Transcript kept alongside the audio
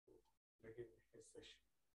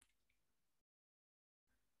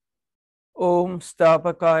Om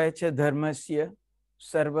Stapakaya cha dharmasya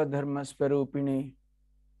sarvadharmasvarupine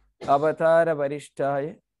avatara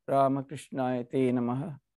varishtaya Ramakrishnaya te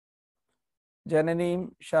namaha. Jananim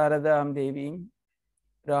Sharadam Devim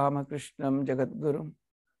Ramakrishnam Jagadgurum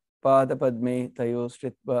Padapadme Tayo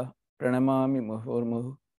Sritva Pranamami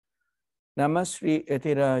Muhurmuhu. Namasri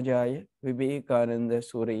Yatirajaya Vivekananda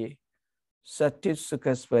Suraye Satyat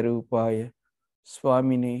Sukasvarupaya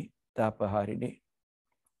Swamine Tapaharine.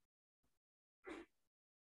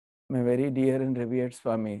 My very dear and revered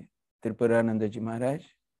Swami Tripuranandaji Maharaj,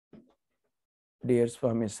 dear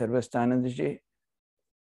Swami Sarvastanandaji,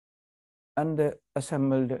 and the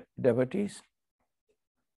assembled devotees,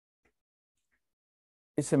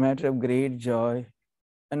 it's a matter of great joy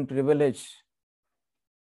and privilege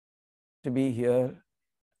to be here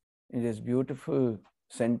in this beautiful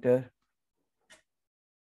center,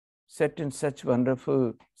 set in such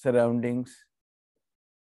wonderful surroundings,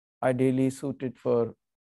 ideally suited for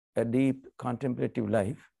a deep contemplative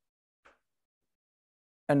life,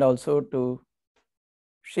 and also to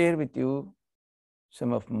share with you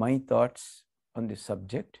some of my thoughts on this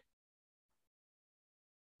subject,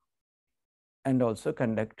 and also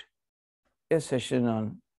conduct a session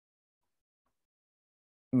on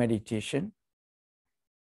meditation.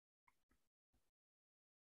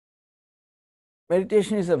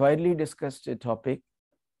 Meditation is a widely discussed topic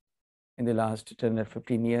in the last 10 or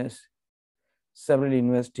 15 years. Several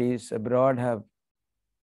universities abroad have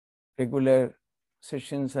regular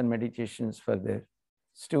sessions and meditations for their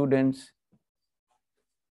students.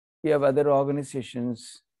 We have other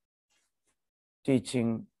organizations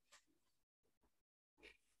teaching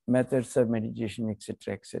methods of meditation,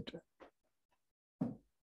 etc., etc.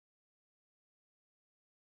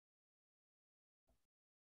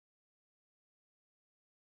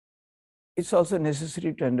 It's also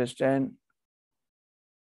necessary to understand,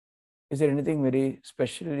 is there anything very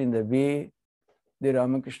special in the way the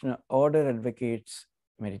Ramakrishna order advocates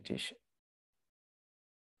meditation?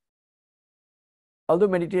 Although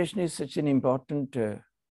meditation is such an important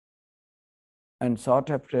and sought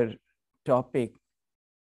after topic,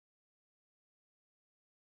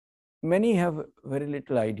 many have very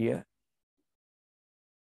little idea,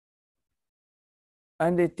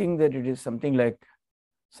 and they think that it is something like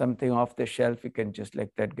something off the shelf, you can just like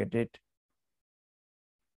that get it.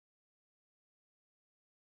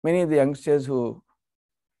 Many of the youngsters who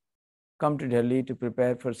come to Delhi to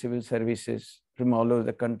prepare for civil services from all over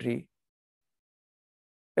the country,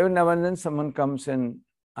 every now and then someone comes and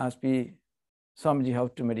asks me, Swamiji, how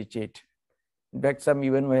to meditate. In fact, some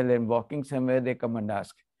even while I'm walking somewhere, they come and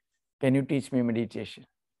ask, can you teach me meditation?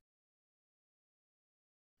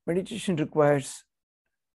 Meditation requires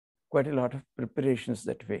quite a lot of preparations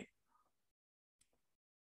that way.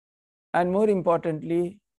 And more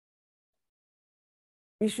importantly,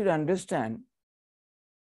 we should understand,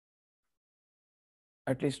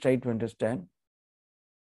 at least try to understand,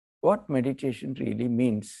 what meditation really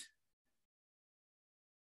means.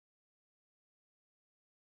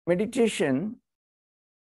 Meditation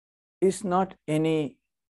is not any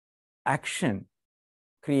action,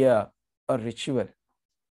 kriya, or ritual.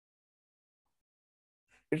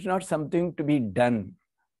 It's not something to be done.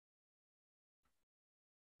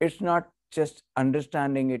 It's not just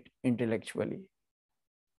understanding it intellectually.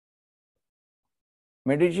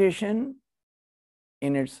 Meditation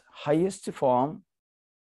in its highest form,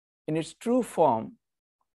 in its true form,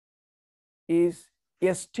 is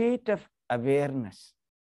a state of awareness.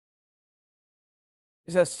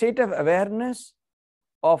 It's a state of awareness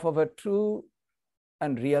of our true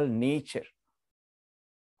and real nature.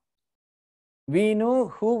 We know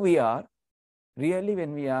who we are really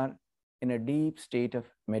when we are in a deep state of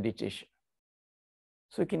meditation.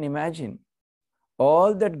 So you can imagine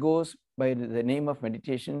all that goes by the name of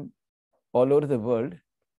meditation all over the world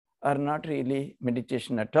are not really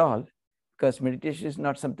meditation at all, because meditation is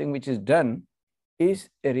not something which is done, is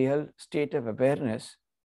a real state of awareness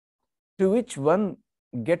to which one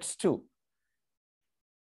gets to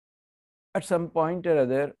at some point or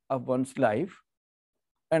other of one's life.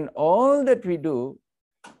 And all that we do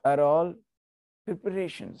are all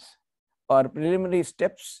preparations or preliminary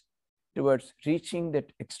steps towards reaching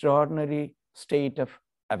that extraordinary state of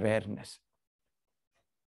awareness.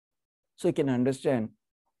 So you can understand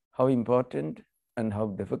how important and how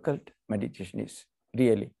difficult meditation is,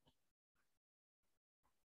 really.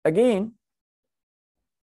 Again,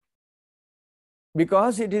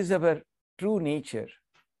 because it is our true nature,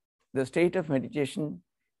 the state of meditation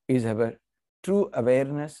is our true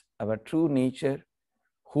awareness, our true nature,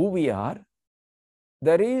 who we are,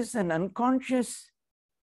 there is an unconscious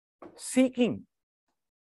seeking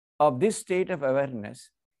of this state of awareness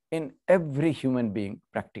in every human being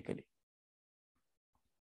practically.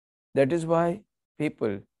 That is why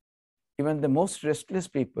people, even the most restless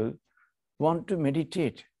people, want to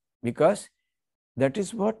meditate, because that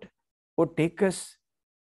is what would take us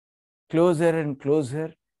closer and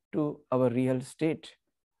closer to our real state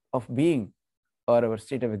of being, or our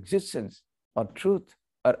state of existence, or truth,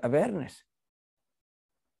 or awareness.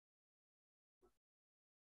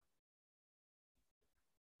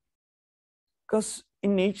 Because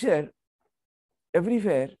in nature,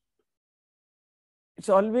 everywhere, it's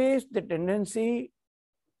always the tendency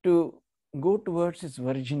to go towards its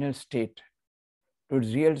original state, to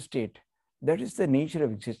its real state. That is the nature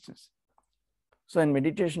of existence. So in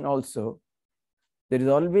meditation also, there is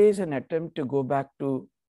always an attempt to go back to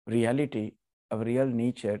reality, of real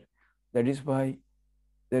nature. That is why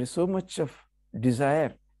there is so much of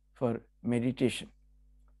desire for meditation.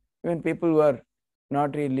 Even people who are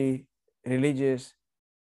not really religious,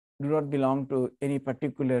 do not belong to any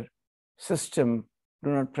particular system,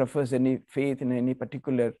 do not profess any faith in any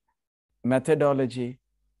particular methodology,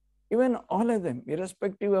 even all of them,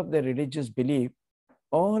 irrespective of their religious belief,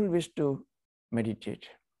 all wish to meditate.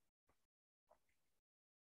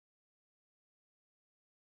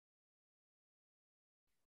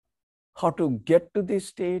 How to get to this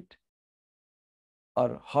state,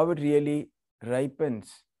 or how it really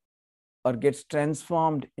ripens or gets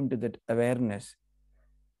transformed into that awareness,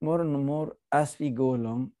 more and more as we go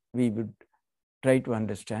along, we would try to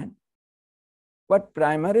understand. But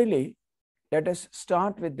primarily, let us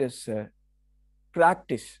start with this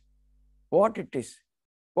practice, what it is,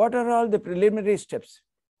 what are all the preliminary steps,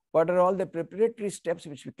 what are all the preparatory steps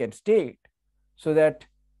which we can take, so that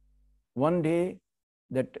one day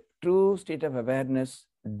that true state of awareness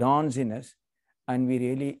dawns in us and we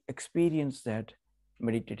really experience that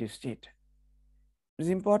meditative state. It is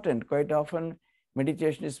important. Quite often,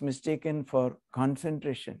 meditation is mistaken for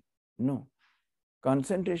concentration. No,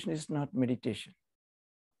 concentration is not meditation.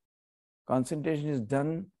 Concentration is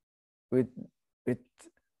done with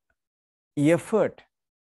effort,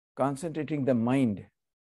 concentrating the mind.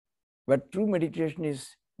 But true meditation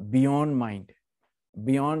is beyond mind,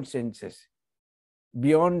 beyond senses,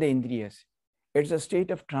 beyond the indriyas. It's a state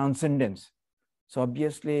of transcendence. So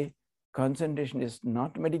obviously, concentration is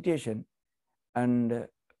not meditation, and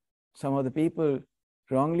some of the people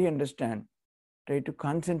wrongly understand, try to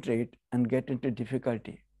concentrate and get into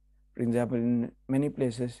difficulty. For example, in many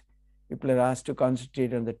places, people are asked to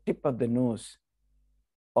concentrate on the tip of the nose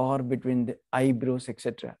or between the eyebrows,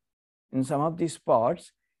 etc. In some of these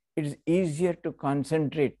spots, it is easier to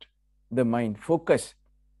concentrate the mind, focus.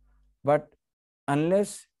 But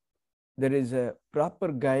unless there is a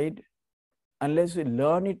proper guide, unless we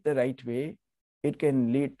learn it the right way, it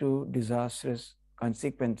can lead to disastrous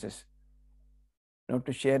consequences. Now,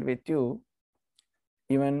 to share with you,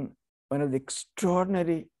 even one of the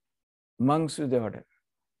extraordinary monks of the order,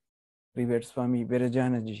 revered Swami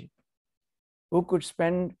Shantatmanandaji, who could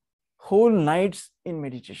spend whole nights in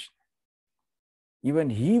meditation. Even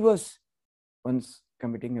he was once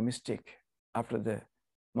committing a mistake after the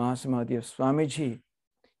Mahasamadhi of Swamiji.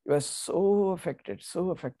 He was so affected,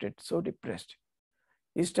 so depressed.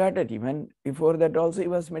 He started, even before that also, he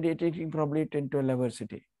was meditating probably 10 to 12 hours a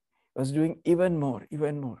day. He was doing even more.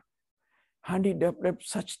 And he developed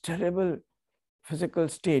such terrible physical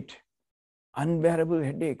state, unbearable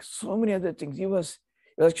headaches, so many other things. He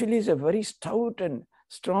actually is a very stout and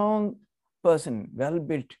strong person, well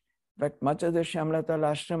built. In fact, much of the Shamlatal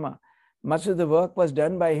Ashrama, much of the work was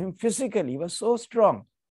done by him physically. He was so strong.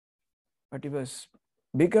 But he was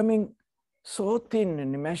becoming so thin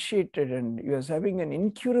and emaciated, and he was having an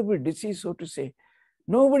incurable disease, so to say.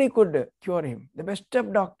 Nobody could cure him, the best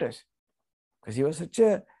of doctors, because he was such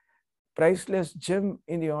a priceless gem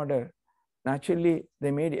in the order. Naturally,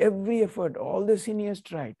 they made every effort. All the seniors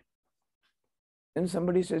tried. Then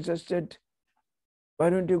somebody suggested, why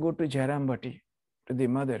don't you go to Jairambati, to the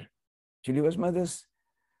mother? Actually, was mother's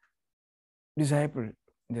disciple,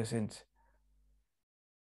 in the sense.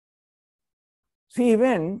 He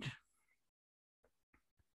went,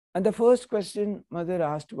 and the first question mother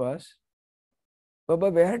asked was, Baba,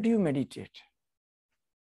 where do you meditate?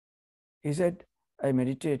 He said, I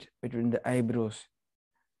meditate between the eyebrows.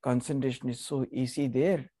 Concentration is so easy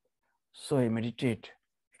there, so I meditate.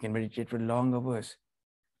 I can meditate for long hours.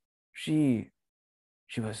 She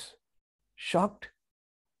was shocked.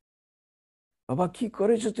 Baba, ki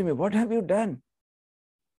korecho to me. What have you done?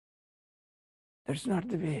 That's not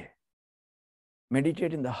the way.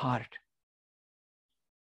 Meditate in the heart.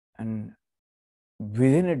 And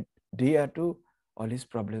within a day or two, all his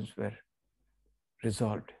problems were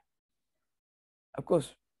resolved. Of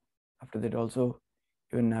course, after that also,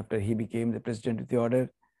 even after he became the president of the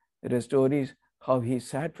order, there are stories how he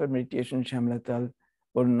sat for meditation in Shamlatal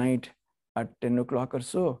one night at 10 o'clock or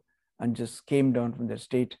so and just came down from the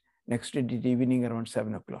state next evening around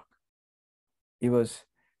 7 o'clock. He was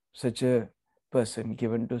such a person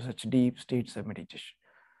given to such deep states of meditation.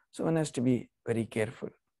 So one has to be very careful.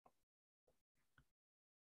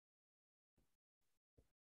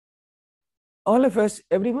 All of us,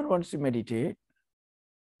 everyone wants to meditate.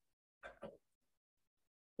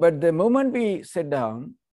 But the moment we sit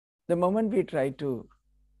down, the moment we try to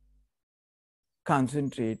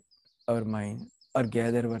concentrate our mind or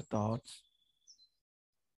gather our thoughts,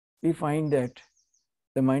 we find that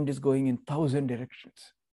the mind is going in 1,000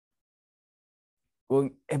 directions,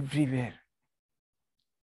 going everywhere.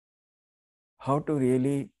 How to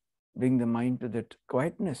really bring the mind to that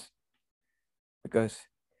quietness? Because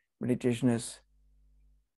meditation has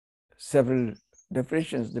several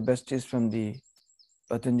definitions. The best is from the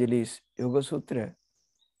Patanjali's Yoga Sutra,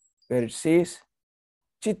 where it says,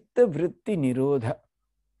 Chitta Vritti Nirodha.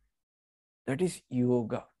 That is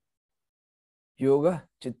yoga. Yoga,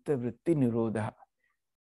 Chitta Vritti Nirodha.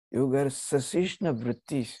 Yoga is cessation of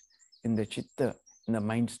vrittis in the chitta, in the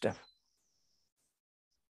mind stuff.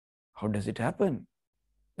 How does it happen?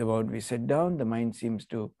 The moment we sit down, the mind seems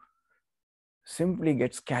to simply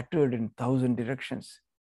get scattered in 1,000 directions.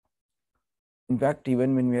 In fact,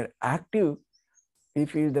 even when we are active, we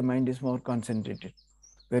feel the mind is more concentrated.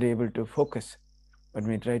 We are able to focus. But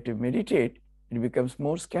when we try to meditate, it becomes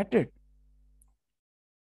more scattered.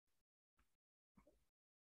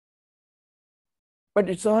 But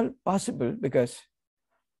it's all possible because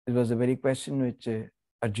it was the very question which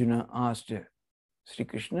Arjuna asked Sri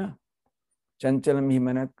Krishna. Chanchalam hi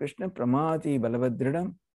manat Krishna pramati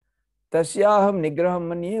balavadridam tasyaham nigraham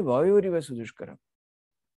manye vayuriva sudushkaram.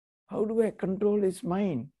 How do I control his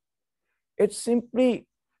mind? It's simply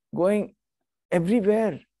going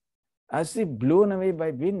everywhere as if blown away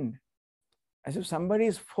by wind, as if somebody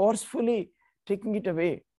is forcefully taking it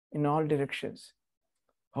away in all directions.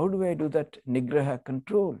 How do I do that nigraha,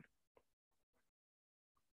 control?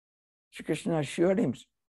 Shri Krishna assured him,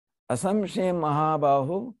 asamshem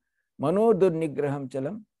mahabaho manodur nigraham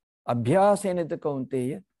chalam abhyasena ta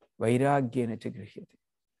kaunteya vairagyena cha grihyate.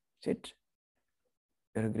 That's it.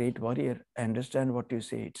 You're a great warrior. I understand what you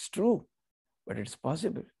say. It's true, but it's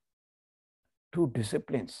possible. Two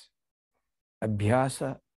disciplines,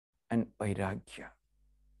 abhyasa and vairagya.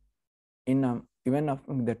 Even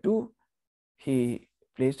among the two, he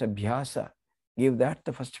placed abhyasa, gave that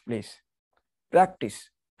the first place. Practice,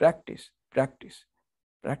 practice, practice.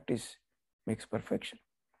 Practice makes perfection.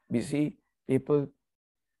 We see people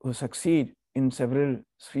who succeed in several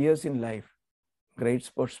spheres in life, great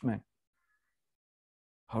sportsmen.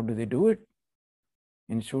 How do they do it?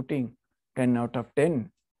 In shooting, 10 out of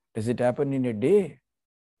 10. Does it happen in a day?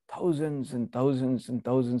 Thousands and thousands and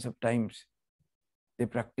thousands of times they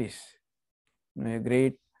practice. A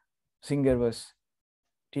great singer was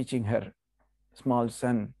teaching her small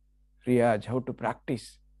son, Riyaj, how to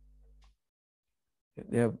practice.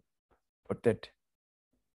 They have put that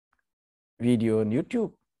video on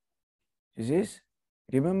YouTube. She says,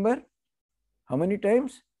 remember how many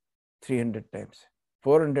times? 300 times,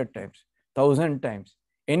 400 times, 1,000 times,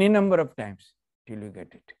 any number of times till you get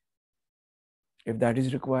it. If that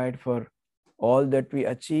is required for all that we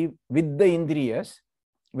achieve with the indriyas,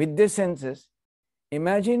 with the senses,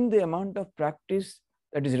 imagine the amount of practice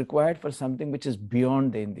that is required for something which is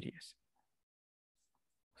beyond the indriyas.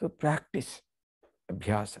 So practice,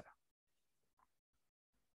 abhyasa.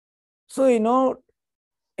 So,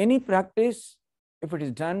 any practice, if it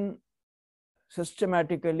is done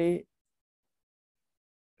systematically,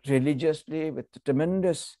 religiously, with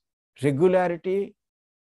tremendous regularity,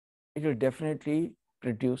 it will definitely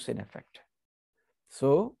produce an effect.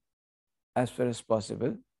 So, as far as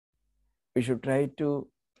possible, we should try to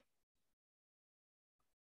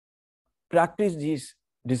practice these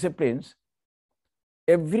disciplines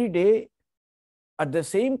every day at the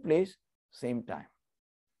same place, same time.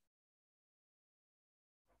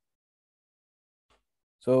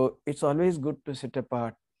 So it's always good to set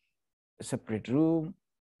apart a separate room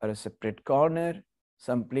or a separate corner,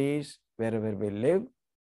 some place wherever we live,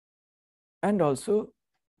 and also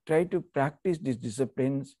try to practice these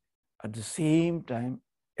disciplines at the same time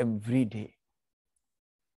every day.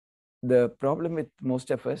 The problem with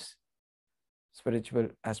most of us spiritual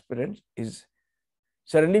aspirants is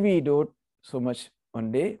suddenly we do so much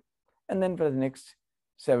one day, and then for the next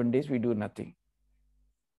 7 days we do nothing.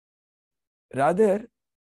 Rather,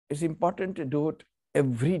 it's important to do it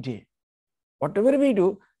every day. Whatever we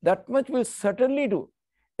do, that much we'll certainly do.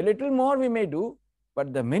 A little more we may do,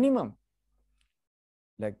 but the minimum,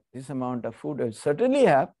 like this amount of food we'll certainly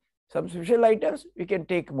have. Some special items we can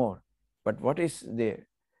take more. But what is the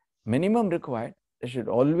minimum required? There should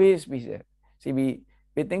always be there. See, we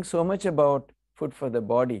think so much about food for the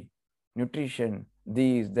body, nutrition,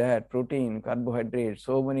 these, that, protein, carbohydrates,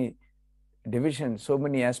 so many divisions, so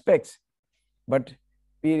many aspects. But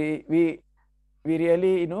we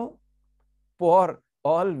really, pour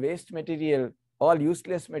all waste material, all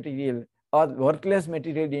useless material, all worthless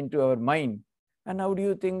material into our mind. And how do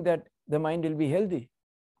you think that the mind will be healthy?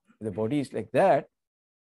 The body is like that.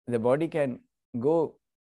 The body can go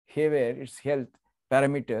haywire, its health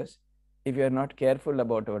parameters, if we are not careful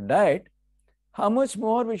about our diet. How much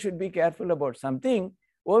more we should be careful about something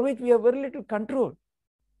over which we have very little control.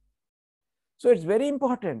 So it's very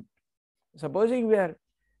important. Supposing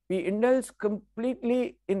we indulge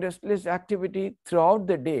completely in restless activity throughout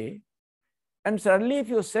the day, and suddenly if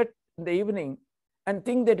you sit in the evening and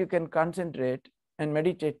think that you can concentrate and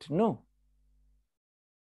meditate, no.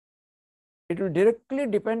 It will directly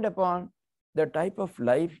depend upon the type of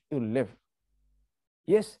life you live.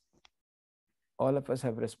 Yes, all of us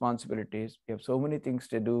have responsibilities. We have so many things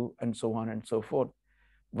to do and so on and so forth.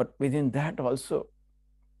 But within that also,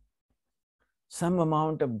 some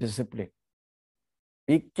amount of discipline.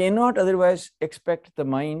 We cannot otherwise expect the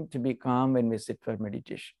mind to be calm when we sit for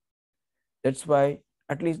meditation. That's why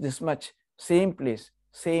at least this much, same place,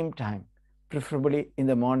 same time, preferably in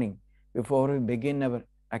the morning before we begin our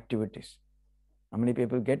activities. How many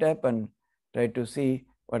people get up and try to see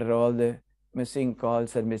what are all the missing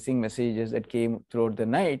calls or missing messages that came throughout the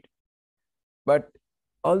night? But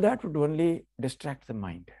all that would only distract the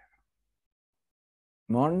mind.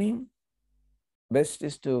 Morning, best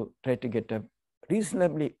is to try to get up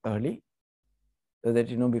reasonably early, so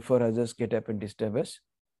that before others get up and disturb us.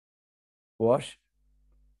 Wash,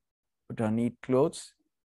 put on neat clothes,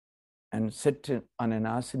 and sit on an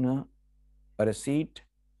asana or a seat,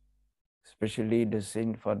 specially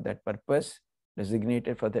designed for that purpose,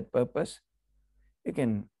 designated for that purpose. You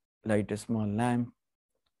can light a small lamp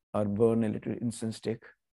or burn a little incense stick.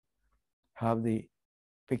 Have the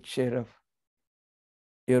picture of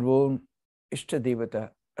your own Ishtadevata,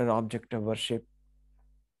 or object of worship,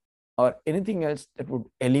 or anything else that would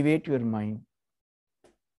elevate your mind,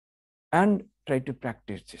 and try to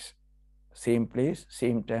practice this. Same place,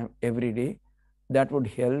 same time, every day. That would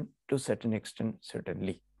help to a certain extent,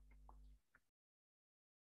 certainly.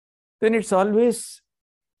 Then it's always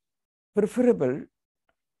preferable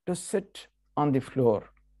to sit on the floor,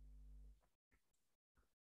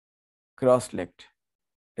 cross-legged,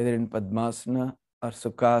 either in Padmasana or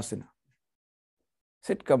Sukhasana.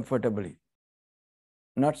 Sit comfortably,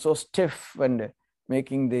 not so stiff and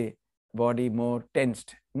making the body more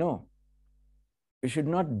tensed. No, we should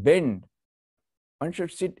not bend. One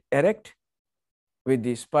should sit erect with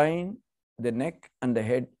the spine, the neck, and the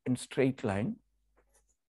head in straight line.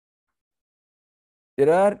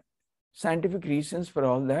 There are scientific reasons for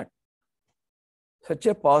all that. Such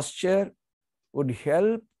a posture would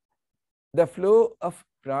help the flow of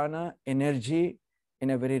prana energy in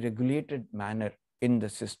a very regulated manner in the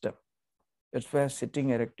system. That's why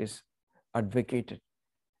sitting erect is advocated.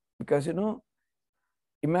 Because,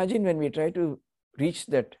 imagine when we try to reach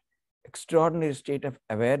that extraordinary state of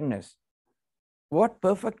awareness, what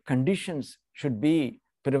perfect conditions should be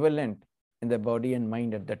prevalent in the body and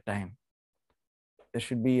mind at that time. There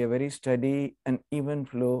should be a very steady and even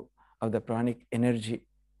flow of the pranic energy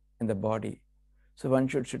in the body. So one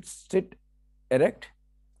should sit erect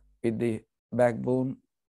with the backbone,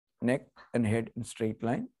 neck, and head in straight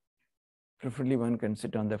line. Preferably one can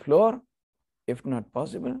sit on the floor. If not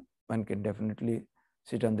possible, one can definitely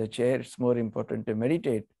sit on the chair. It's more important to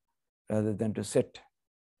meditate rather than to sit.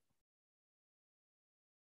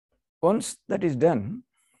 Once that is done,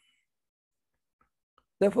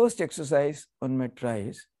 the first exercise one might try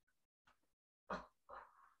is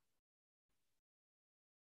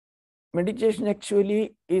meditation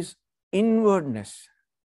actually is inwardness,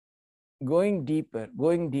 going deeper,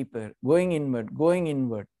 going deeper, going inward, going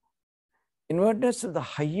inward. Inwardness of the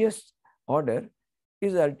highest order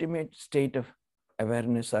is the ultimate state of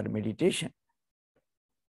awareness or meditation.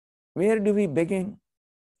 Where do we begin?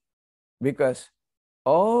 Because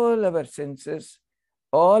all our senses,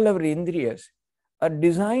 all our indriyas are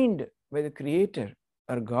designed by the Creator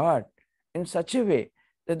or God in such a way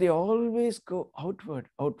that they always go outward,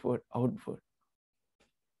 outward, outward.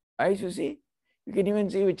 Eyes, you see, you can even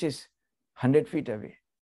see which is 100 feet away.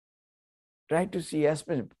 Try to see as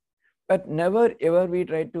much. But never ever we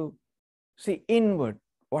try to see inward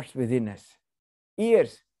what's within us.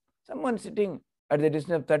 Ears, someone sitting at the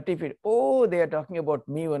distance of 30 feet, oh, they are talking about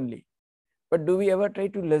me only. But do we ever try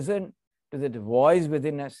to listen to that voice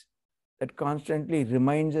within us that constantly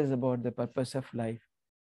reminds us about the purpose of life,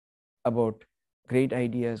 about great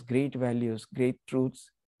ideas, great values, great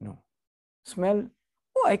truths? No. Smell,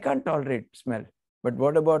 oh, I can't tolerate smell. But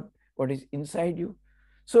what about what is inside you?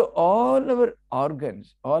 So all our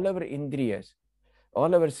organs, all our indriyas,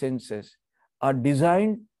 all our senses are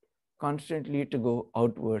designed constantly to go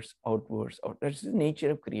outwards, outwards, out. That's the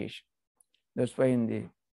nature of creation. That's why in the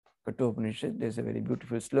Kathopanishad, there's a very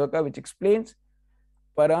beautiful sloka which explains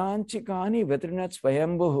Paranchikani Vetrinat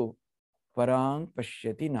Swayambhu Parang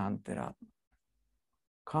Pashyati Nantaratma.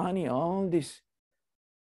 Kani, all this,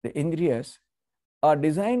 the indriyas are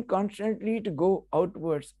designed constantly to go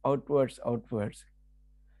outwards, outwards, outwards.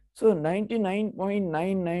 So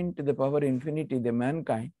 99.99 to the power infinity, the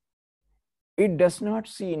mankind, it does not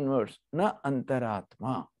see inwards, na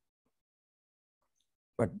antaratma.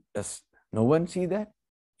 But does no one see that?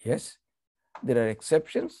 Yes, there are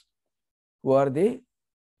exceptions. Who are they?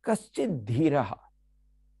 Kaschid dhiraha.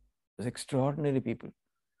 Those extraordinary people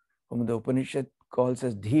whom the Upanishad calls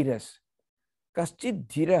as dhiras. Kaschid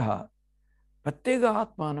dhiraha pratyega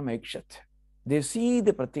atmanam ekshat. They see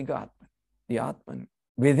the pratyega atman, the atman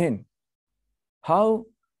within. How?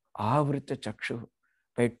 Avrita chakshu.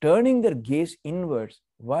 By turning their gaze inwards.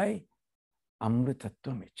 Why?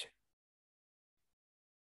 Amritattvam icha.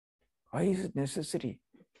 Why is it necessary?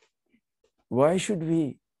 Why should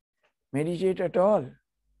we meditate at all?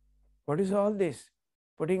 What is all this?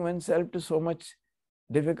 Putting oneself to so much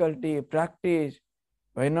difficulty, practice.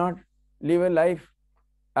 Why not live a life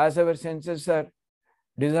as our senses are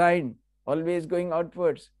designed, always going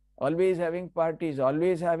outwards, always having parties,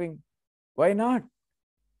 always having. Why not?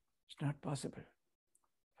 It's not possible.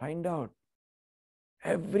 Find out.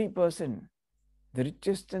 Every person, the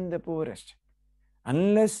richest and the poorest,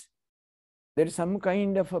 unless there is some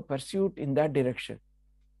kind of a pursuit in that direction,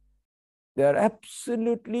 they are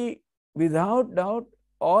absolutely, without doubt,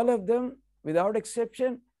 all of them, without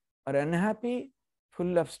exception, are unhappy,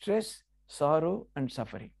 full of stress, sorrow, and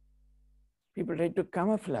suffering. People try to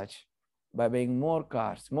camouflage by buying more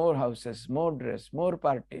cars, more houses, more dress, more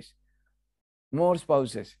parties, more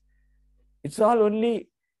spouses. It's all only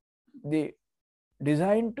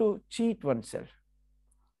designed to cheat oneself.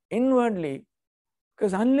 Inwardly,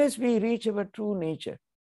 because unless we reach our true nature,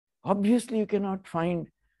 obviously you cannot find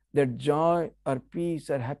that joy or peace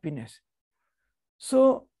or happiness.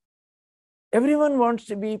 So everyone wants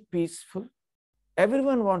to be peaceful.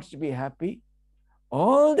 Everyone wants to be happy.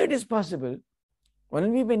 All that is possible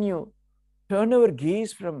only when you turn our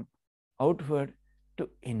gaze from outward to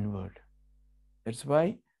inward. That's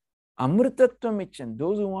why Amritattvam Ichan,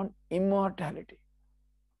 those who want immortality.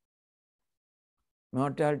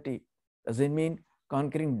 Immortality doesn't mean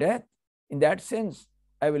conquering death. In that sense,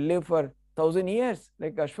 I will live for 1,000 years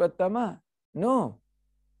like Ashwatthama. No.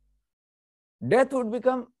 Death would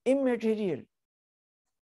become immaterial.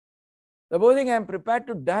 Supposing I am prepared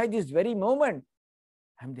to die this very moment,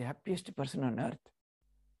 I am the happiest person on earth.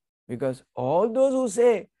 Because all those who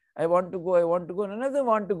say, I want to go, none of them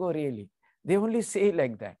want to go really. They only say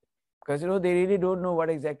like that. Because they really don't know what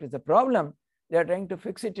exactly is the problem. They are trying to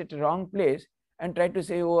fix it at the wrong place and try to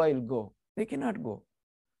say, oh, I will go. They cannot go.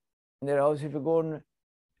 In their house, if you go and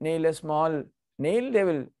nail a small nail, they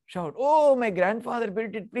will shout, oh, my grandfather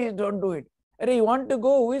built it, please don't do it. Arey, you want to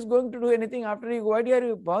go, who is going to do anything after you go? Why are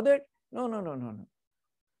you bothered? No.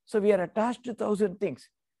 So we are attached to 1,000 things.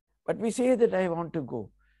 But we say that I want to go.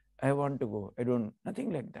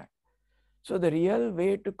 Nothing like that. So the real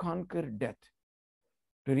way to conquer death,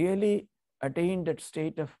 to really attain that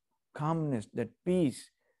state of calmness, that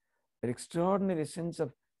peace, that extraordinary sense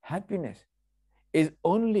of happiness, is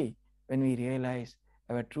only when we realize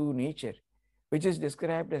our true nature, which is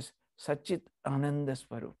described as Satchit Ananda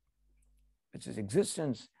Swarup, which is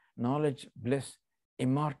existence, knowledge, bliss,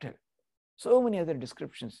 immortal. So many other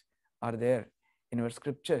descriptions are there in our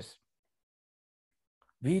scriptures.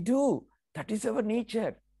 We do. That is our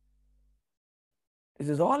nature. This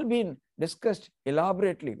has all been discussed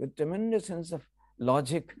elaborately with tremendous sense of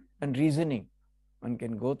logic and reasoning. One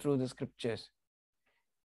can go through the scriptures.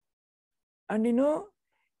 And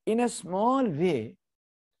in a small way,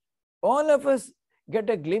 all of us get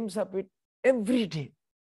a glimpse of it every day.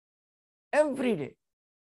 Every day.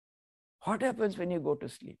 What happens when you go to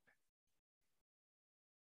sleep?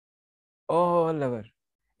 All our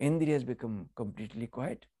indriyas become completely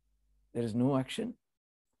quiet. There is no action.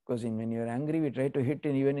 Because when you are angry, we try to hit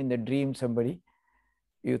even in the dream somebody.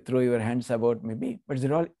 you throw your hands about maybe, but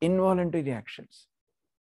they're all involuntary actions.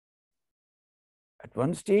 At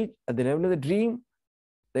one stage, at the level of the dream,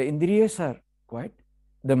 the indriyas are quiet.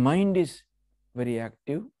 The mind is very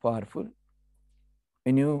active, powerful.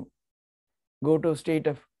 When you go to a state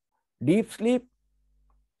of deep sleep,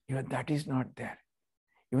 even that is not there.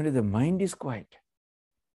 Even if the mind is quiet.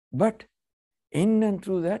 But in and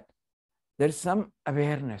through that, there is some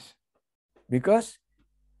awareness. Because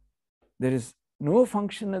there is no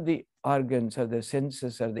function of the organs or the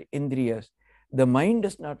senses or the indriyas. The mind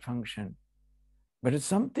does not function. But it's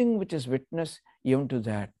something which is witness even to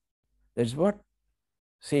that. That's what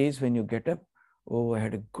says when you get up, oh, I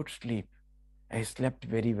had a good sleep. I slept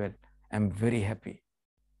very well. I'm very happy.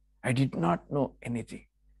 I did not know anything.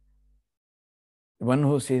 One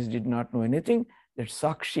who says did not know anything, that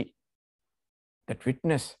sakshi, that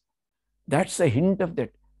witness, that's a hint of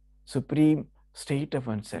that supreme state of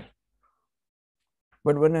oneself.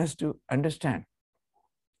 But one has to understand,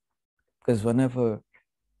 because one of a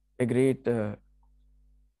great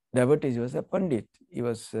devotees was a Pandit. He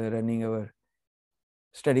was running our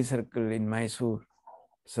study circle in Mysore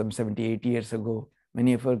some 70, 80 years ago.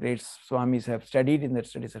 Many of our great Swamis have studied in that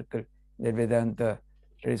study circle, the Vedanta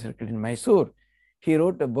study circle in Mysore. He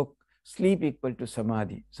wrote a book, Sleep Equal to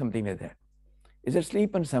Samadhi, something like that. Is that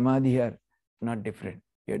sleep and Samadhi are not different?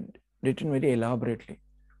 He had written very elaborately.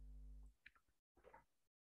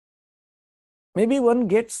 Maybe one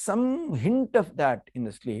gets some hint of that in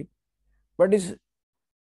the sleep, but is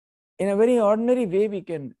in a very ordinary way we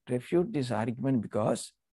can refute this argument,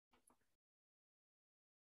 because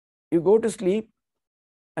you go to sleep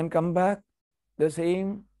and come back the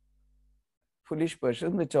same foolish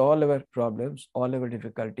person with all our problems, all our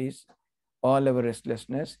difficulties, all our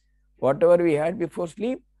restlessness, whatever we had before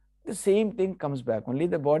sleep, the same thing comes back. Only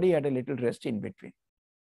the body had a little rest in between.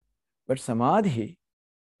 But Samadhi,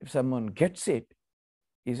 if someone gets it,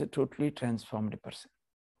 is a totally transformed person.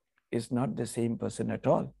 Is not the same person at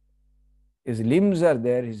all. His limbs are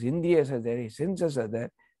there, his indriyas are there, his senses are there.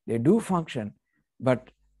 They do function, but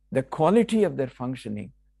the quality of their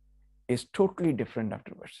functioning is totally different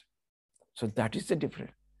afterwards. So that is the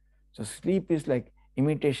difference. So sleep is like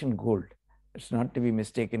imitation gold. It's not to be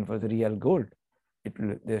mistaken for the real gold.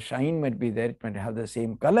 The shine might be there, it might have the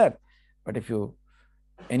same color, but if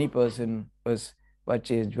any person was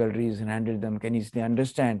purchased jewelries and handled them, can easily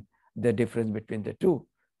understand the difference between the two.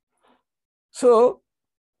 So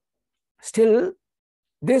still,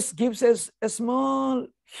 this gives us a small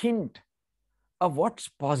hint of what's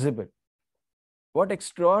possible, what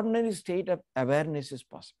extraordinary state of awareness is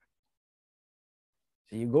possible.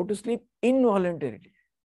 So you go to sleep involuntarily.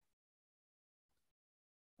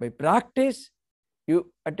 By practice,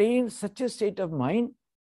 you attain such a state of mind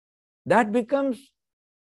that becomes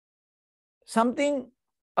something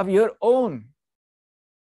of your own.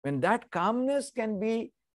 When that calmness can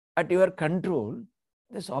be at your control,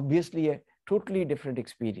 that's obviously a totally different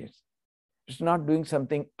experience. It's not doing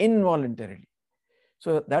something involuntarily.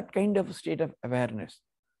 So that kind of state of awareness,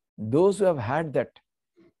 those who have had that,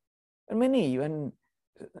 and many, even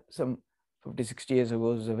some 50, 60 years ago,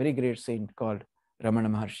 there was a very great saint called Ramana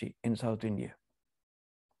Maharshi in South India.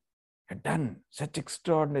 Had done such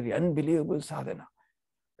extraordinary, unbelievable sadhana.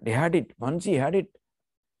 They had it. Once he had it,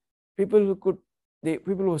 people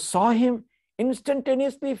who saw him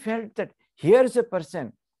instantaneously felt that here's a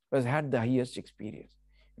person who has had the highest experience.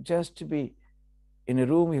 Just to be in a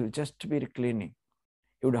room, he'll just be reclining.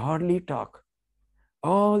 He would hardly talk.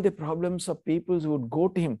 All the problems of people who would go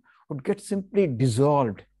to him would get simply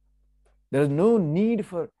dissolved. There is no need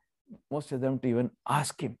for most of them to even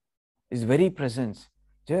ask him. His very presence,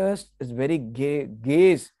 just his very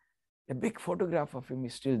gaze, a big photograph of him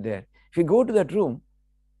is still there. If you go to that room,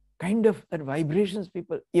 kind of that vibrations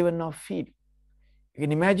people even now feel. You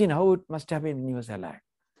can imagine how it must have been when he was alive.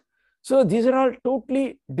 So these are all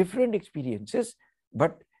totally different experiences,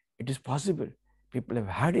 but it is possible. People have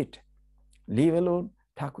had it. Leave alone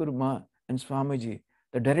Thakur Ma and Swamiji,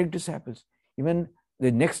 the direct disciples, even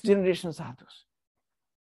the next generation sadhus.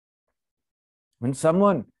 When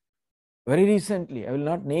someone, very recently, I will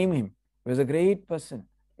not name him, was a great person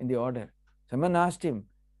in the order. Someone asked him,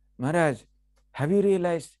 Maharaj, have you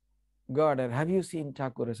realized God, or have you seen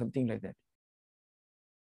Thakur, or something like that?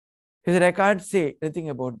 He said, I can't say anything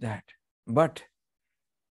about that. But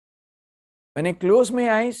when I close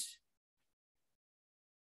my eyes,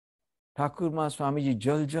 Thakur Ma Swamiji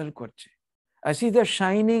jal jal korche. I see the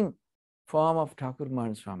shining form of Thakur Ma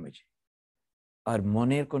and Swamiji. Or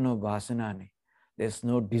moner ko no vasana ne. There's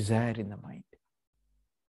no desire in the mind.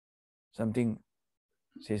 Something,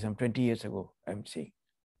 say some 20 years ago, I'm seeing.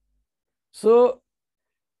 So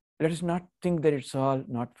let us not think that it's all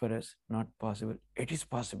not for us, not possible. It is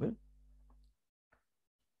possible.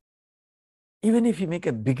 Even if you make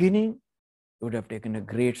a beginning, you would have taken a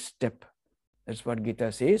great step. That's what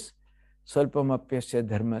Gita says. Salpamapyasya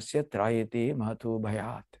dharmasya trayate mahatho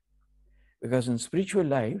bhayat. Because in spiritual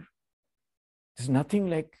life, there's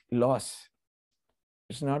nothing like loss.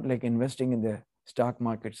 It's not like investing in the stock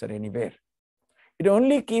markets or anywhere. It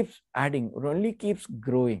only keeps adding, it only keeps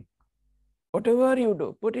growing. Whatever you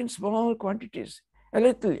do, put in small quantities, a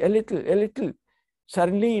little, a little, a little.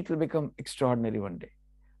 Suddenly it will become extraordinary one day.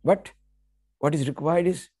 But what is required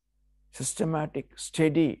is systematic,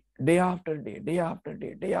 steady, day after day, day after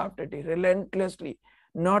day, day after day, relentlessly,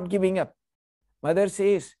 not giving up. Mother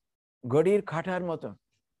says, Godir khatar motam,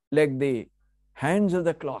 like the hands of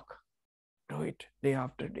the clock. Do it day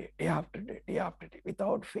after day, day after day, day after day,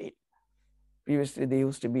 without fail. Previously, there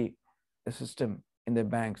used to be a system in the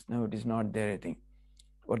banks. Now it is not there, I think.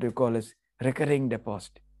 What you call as recurring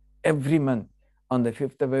deposit. Every month, on the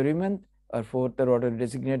 5th of every month, or 4th or whatever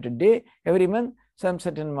designated day, every month, some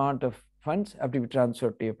certain amount of funds have to be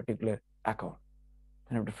transferred to a particular account.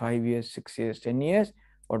 And after 5 years, 6 years, 10 years,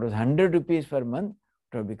 what was 100 rupees per month,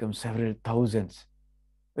 it will become several thousands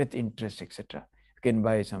with interest, etc. You can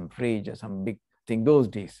buy some fridge or some big thing those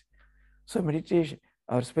days. So meditation,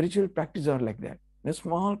 our spiritual practice are like that, in a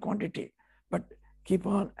small quantity, but keep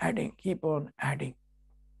on adding, keep on adding.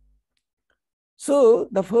 So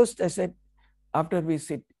the first, I said, after we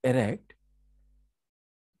sit erect,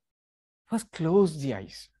 first close the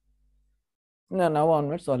eyes. Now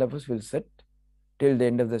onwards, all of us will sit till the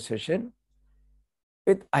end of the session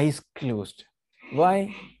with eyes closed.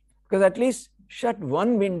 Why? Because at least shut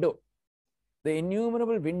one window. The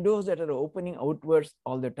innumerable windows that are opening outwards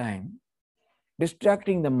all the time,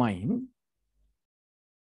 distracting the mind.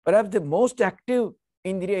 Perhaps the most active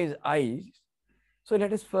indriya is eyes. So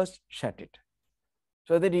let us first shut it,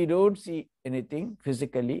 so that you don't see anything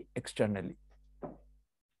physically, externally.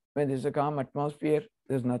 When there's a calm atmosphere,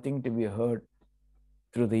 there's nothing to be heard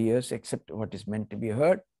through the ears except what is meant to be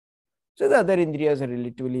heard. So the other indriyas are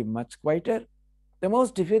relatively much quieter. The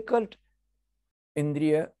most difficult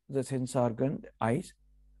indriya, the sense organ, the eyes.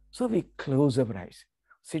 So we close our eyes,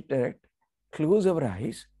 sit erect, close our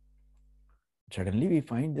eyes. Suddenly we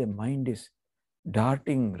find the mind is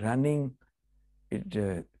darting, running,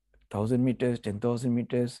 1,000 meters, 10,000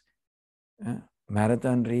 meters,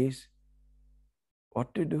 marathon race.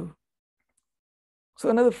 What to do? So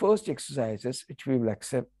one of the first exercises which we will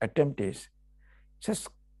attempt is just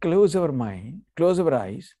close our mind, close our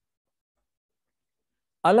eyes,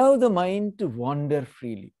 allow the mind to wander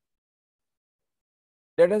freely.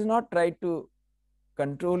 Let us not try to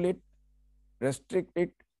control it, restrict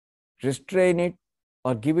it, restrain it,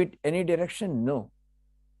 or give it any direction. No.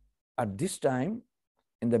 At this time,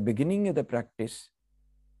 in the beginning of the practice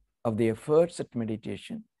of the efforts at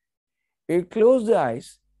meditation, we close the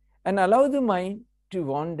eyes and allow the mind to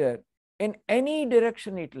wander in any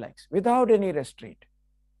direction it likes without any restraint.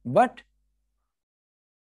 But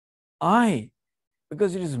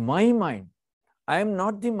because it is my mind, I am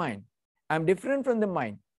not the mind. I am different from the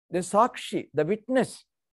mind. The Sakshi, the witness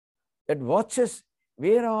that watches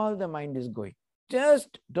where all the mind is going.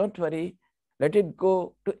 Just don't worry. Let it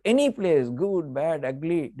go to any place, good, bad,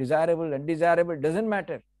 ugly, desirable, undesirable, doesn't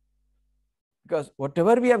matter. Because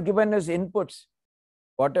whatever we have given as inputs,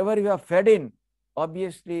 whatever we have fed in,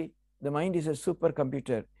 obviously the mind is a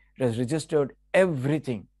supercomputer. It has registered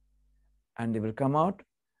everything. And they will come out,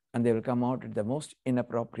 and they will come out at the most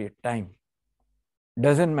inappropriate time.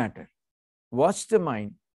 Doesn't matter. Watch the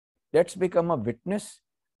mind. Let's become a witness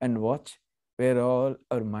and watch where all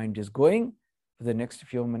our mind is going for the next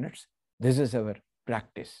few minutes. This is our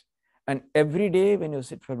practice. And every day when you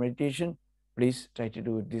sit for meditation, please try to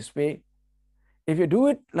do it this way. If you do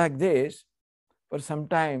it like this for some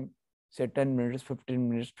time, say 10 minutes, 15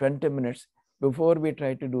 minutes, 20 minutes, before we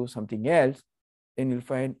try to do something else, then you'll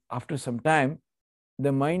find after some time,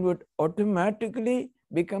 the mind would automatically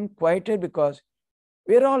become quieter, because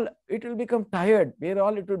it will become tired. It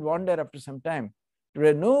would wander after some time. There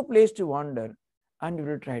is no place to wander, and we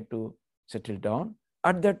will try to settle down.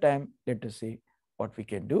 At that time, let us see what we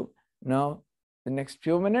can do. Now, the next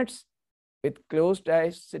few minutes, with closed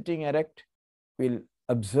eyes, sitting erect, we'll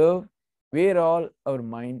observe where all our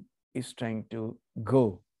mind is trying to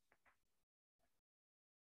go.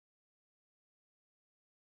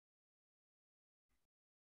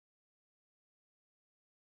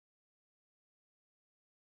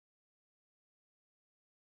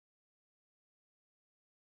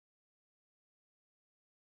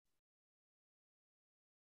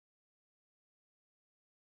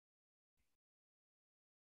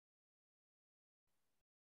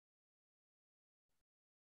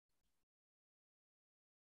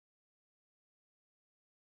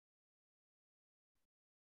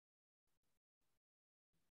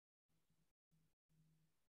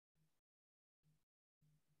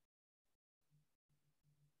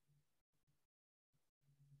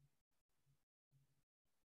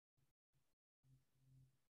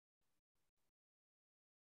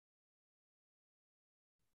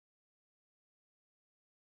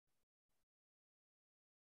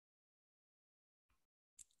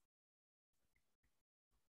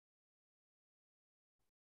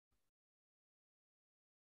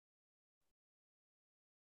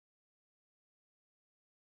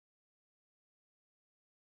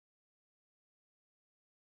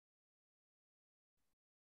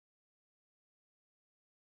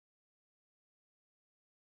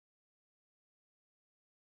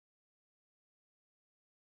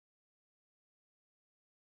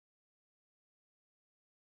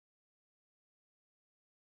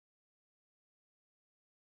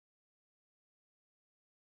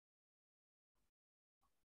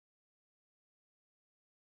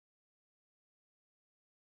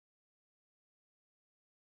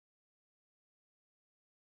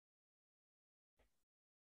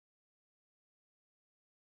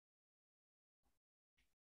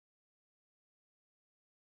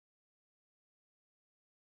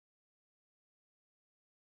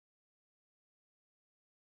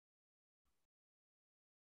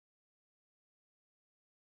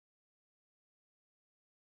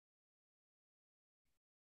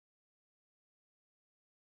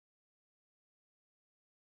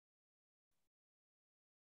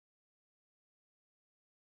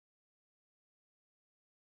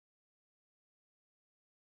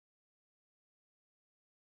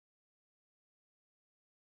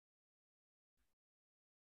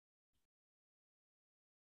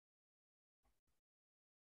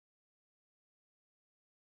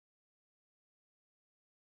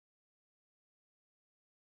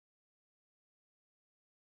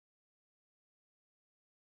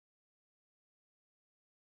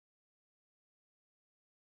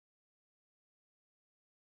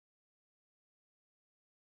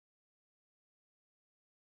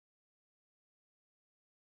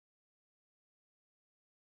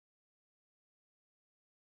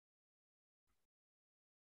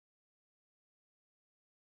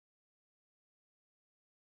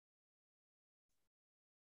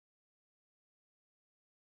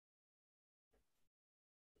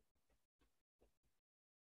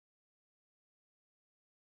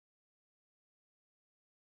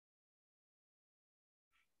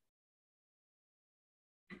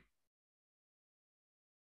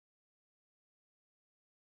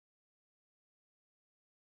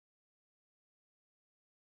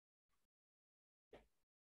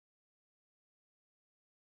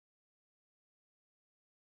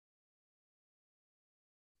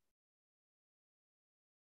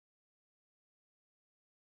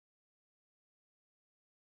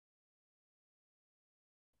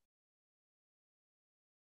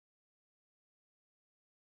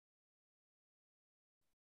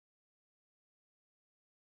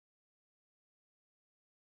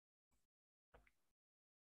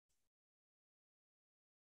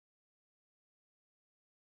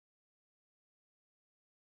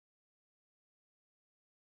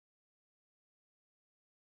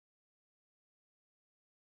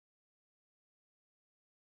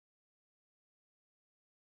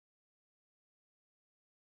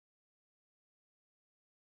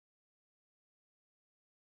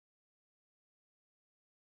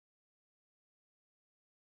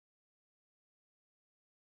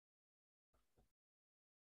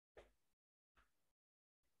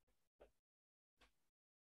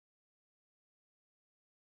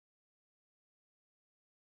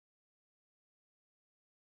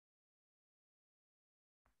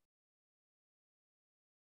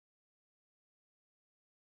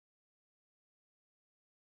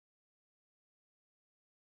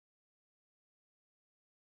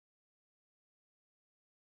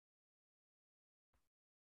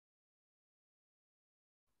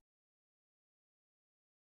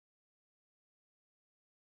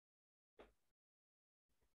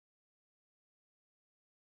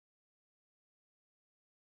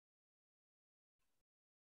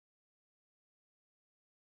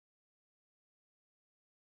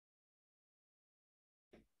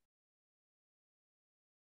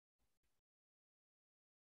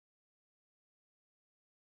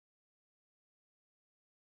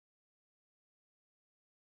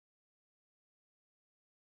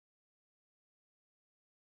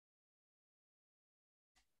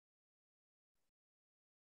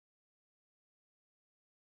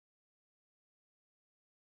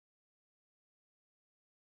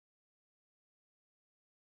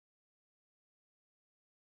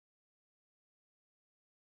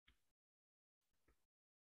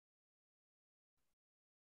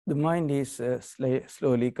 the mind is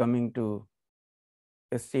slowly coming to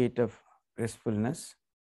a state of restfulness.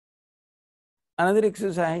 Another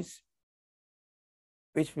exercise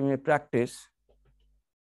which we may practice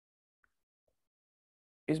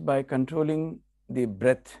is by controlling the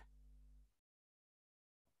breath,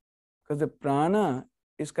 because the prana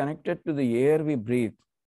is connected to the air we breathe.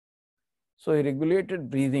 So a regulated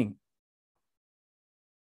breathing,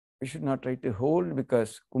 we should not try to hold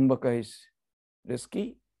because kumbhaka is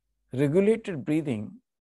risky. Regulated breathing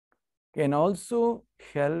can also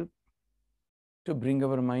help to bring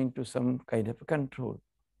our mind to some kind of control.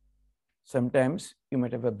 Sometimes you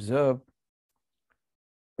might have observed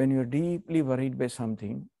when you're deeply worried by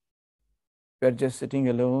something, you're just sitting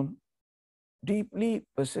alone, deeply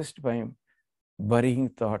possessed by worrying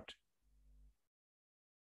thought.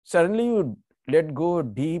 Suddenly you let go a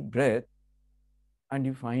deep breath and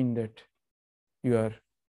you find that you are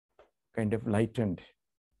kind of lightened.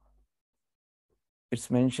 It's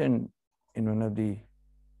mentioned in one of the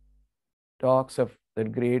talks of the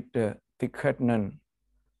great Thich Hat Nhat,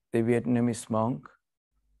 the Vietnamese monk,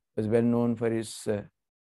 was well known for his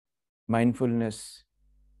mindfulness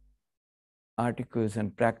articles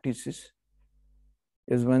and practices.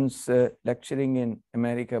 He was once lecturing in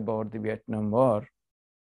America about the Vietnam War.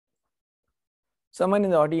 Someone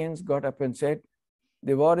in the audience got up and said,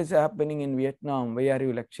 "The war is happening in Vietnam. Why are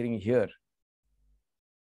you lecturing here?"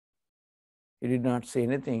 He did not say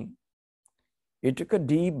anything. He took a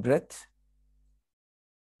deep breath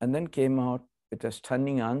and then came out with a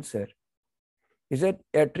stunning answer. He said,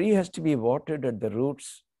 "A tree has to be watered at the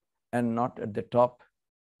roots and not at the top.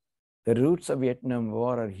 The roots of Vietnam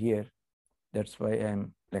War are here. That's why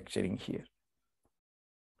I'm lecturing here."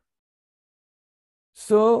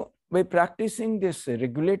 So by practicing this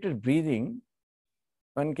regulated breathing,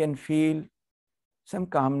 one can feel some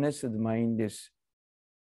calmness of the mind is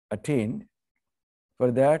attained. For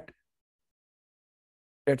that,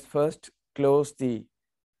 let's first close the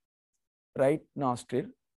right nostril,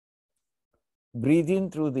 breathe in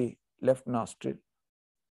through the left nostril,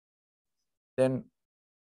 then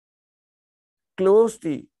close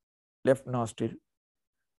the left nostril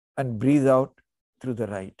and breathe out through the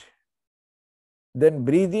right. Then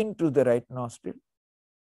breathe in through the right nostril,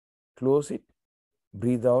 close it,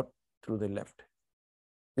 breathe out through the left.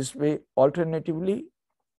 This way, alternatively,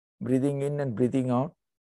 breathing in and breathing out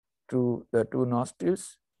through the two nostrils,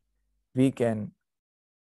 we can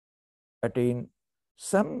attain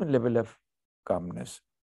some level of calmness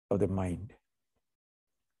of the mind.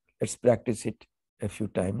 Let's practice it a few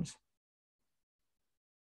times.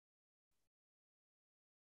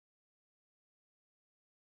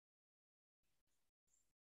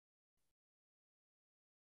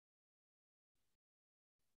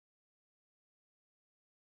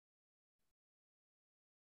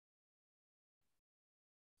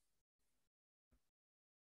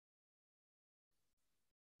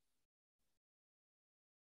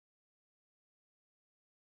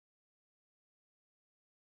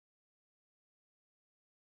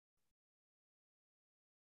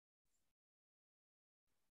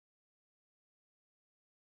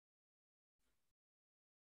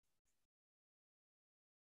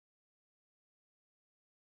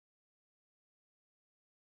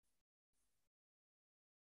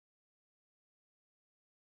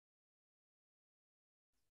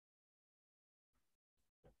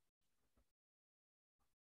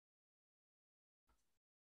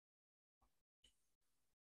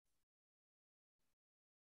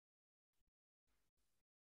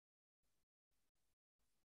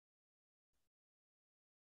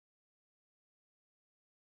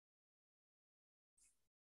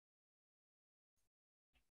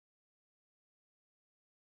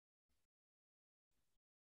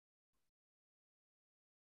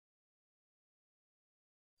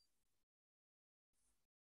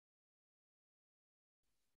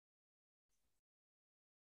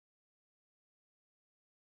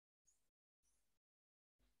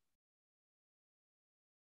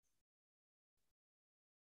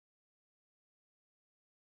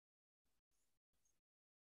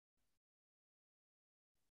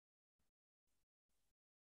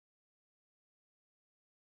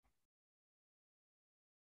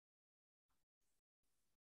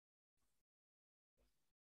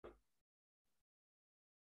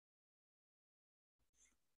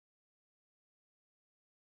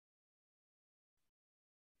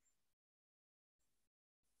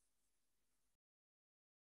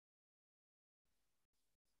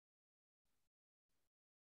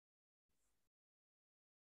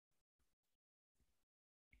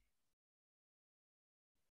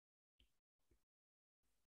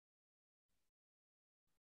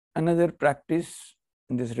 Another practice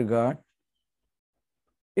in this regard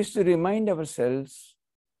is to remind ourselves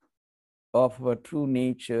of our true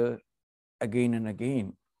nature again and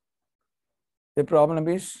again. The problem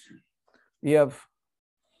is we have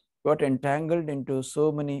got entangled into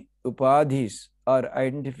so many upadhis or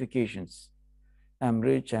identifications. I'm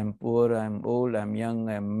rich, I'm poor, I'm old, I'm young,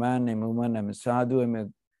 I'm a man, I'm a woman, I'm a sadhu, I'm a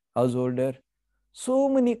householder. So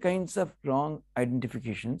many kinds of wrong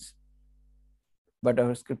identifications. But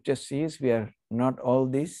our scripture says we are not all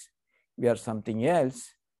this, we are something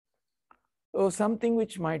else. So something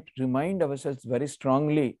which might remind ourselves very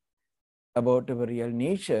strongly about our real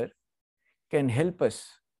nature can help us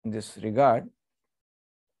in this regard.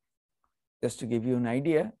 Just to give you an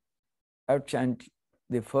idea, I've chanted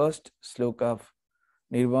the first sloka of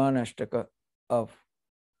Nirvana Ashtaka of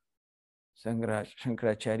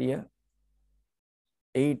Shankaracharya,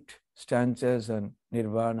 8 stanzas on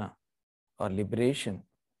Nirvana or liberation.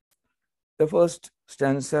 The first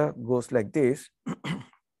stanza goes like this.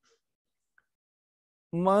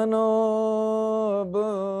 Mano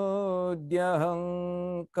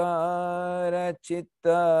buddhyahankara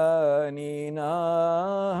chitta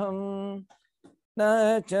ninaham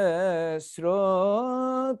na cha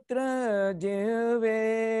srotra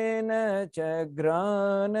jive na cha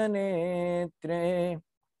grana netre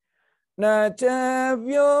na cha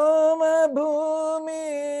vyoma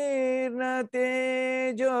bhumi na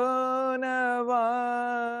tejo na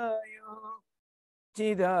vayu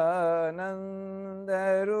Chidananda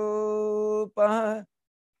Rupa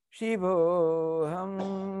Shivoham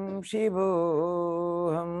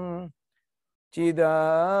Shivoham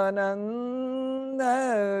Chidananda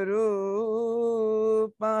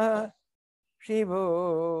Rupa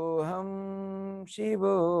Shivoham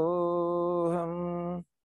Shivoham.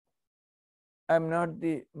 I am not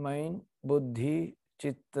the mind, buddhi,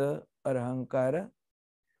 chitta or ahankara,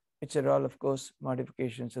 which are all of course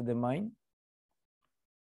modifications of the mind.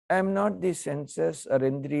 I am not the senses or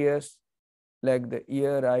indriyas like the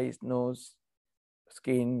ear, eyes, nose,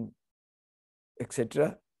 skin,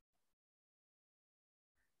 etc.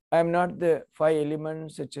 I am not the 5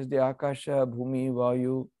 elements such as the akasha, bhumi,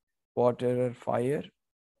 vayu, water or fire.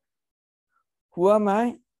 Who am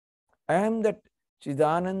I? I am that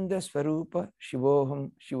Chidananda Swarupa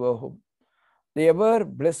Shivoham Shivoham, the ever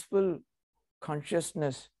blissful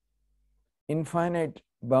consciousness, infinite,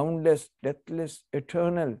 boundless, deathless,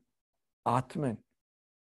 eternal Atman.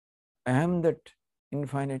 I am that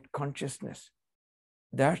infinite consciousness.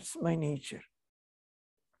 That's my nature.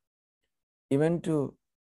 Even to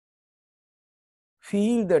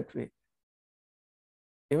feel that way,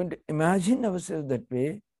 even to imagine ourselves that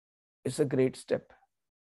way is a great step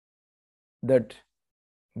that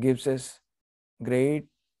gives us great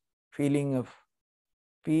feeling of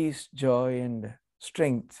peace, joy, and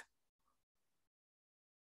strength.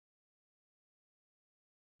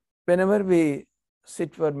 Whenever we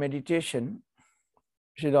sit for meditation,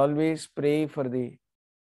 we should always pray for the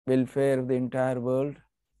welfare of the entire world,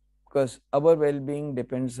 because our well-being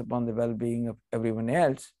depends upon the well-being of everyone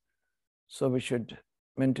else. So we should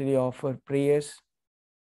mentally offer prayers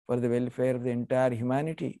for the welfare of the entire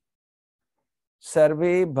humanity.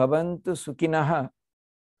 Sarve bhavantu sukhinaha,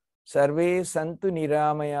 sarve santu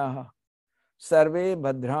niramayaha, sarve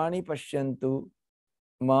bhadrani pashyantu,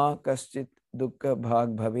 ma kaschit dukkha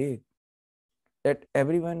bhag bhavet. Let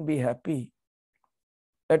everyone be happy.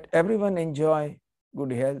 Let everyone enjoy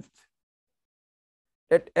good health.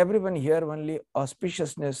 Let everyone hear only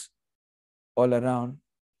auspiciousness all around.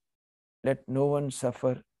 Let no one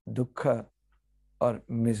suffer dukkha or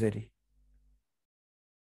misery.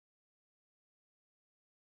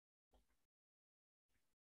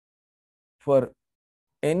 For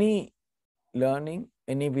any learning,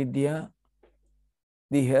 any vidya,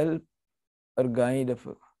 the help or guide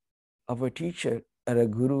of a teacher or a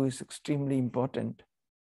guru is extremely important.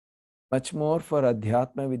 Much more for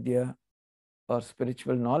Adhyatma Vidya or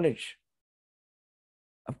spiritual knowledge.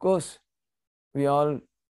 Of course, we all,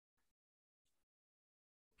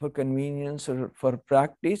 for convenience or for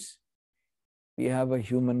practice, we have a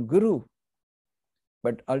human guru.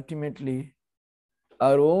 But ultimately,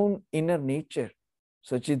 our own inner nature,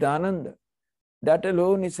 Sachidananda, that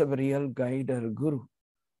alone is a real guide or guru.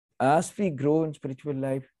 As we grow in spiritual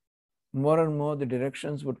life, more and more the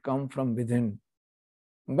directions would come from within.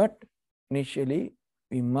 But initially,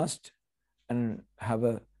 we must have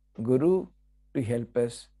a guru to help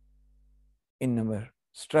us in our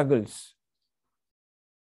struggles.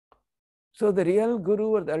 So the real guru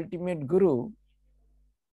or the ultimate guru,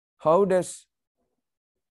 how does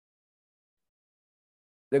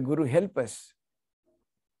the guru help us?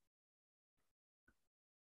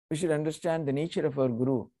 we should understand the nature of our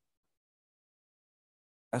Guru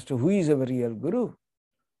as to who is our real Guru.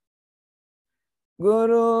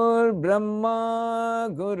 Gurur Brahma,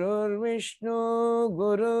 Gurur Vishnu,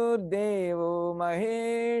 Gurur Devo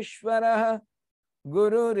Maheshwara,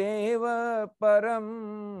 Gurureva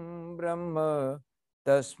Param Brahma,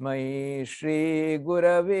 Tasmai Shri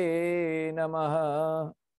Gurave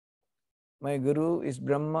Namaha. My Guru is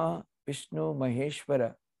Brahma, Vishnu,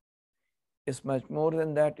 Maheshwara. Is much more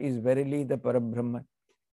than that, is verily the Parabrahman.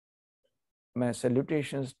 My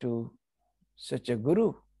salutations to such a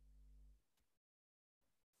Guru.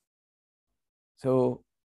 So,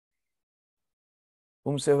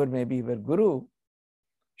 whomsoever may be our Guru,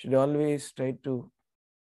 should always try to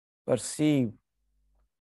perceive,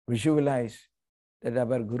 visualize that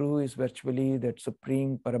our Guru is virtually that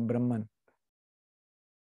supreme Parabrahman.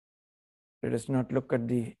 Let us not look at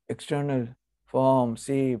the external form,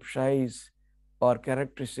 shape, size, or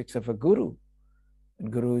characteristics of a Guru. The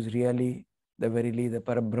Guru is really verily the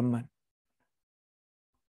Parabrahman.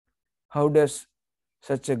 How does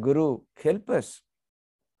such a Guru help us?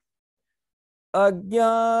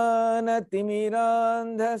 Ajnana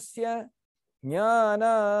timirandhasya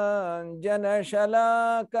jnananjana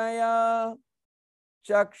shalakaya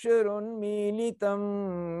chakshurunmilitam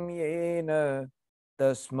yena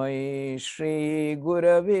tasmai shri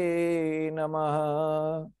gurave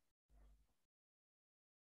namaha.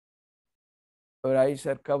 Our eyes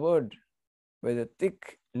are covered with a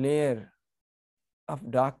thick layer of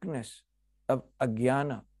darkness, of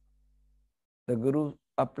ajnana. The Guru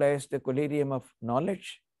applies the collyrium of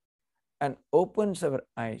knowledge and opens our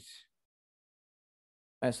eyes.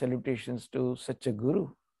 My salutations to such a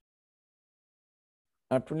Guru.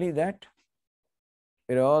 Not only that,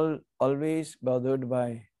 we are all always bothered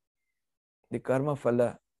by the karma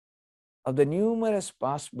phala of the numerous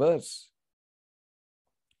past births.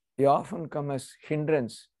 They often come as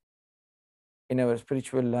hindrance in our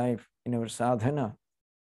spiritual life, in our sadhana.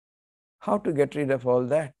 How to get rid of all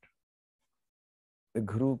that? The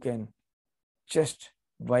Guru can just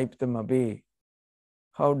wipe them away.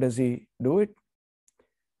 How does he do it?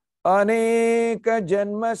 Aneka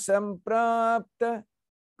janma samprapta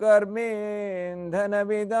karmendhana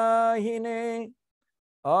vidahine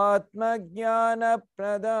atma jnana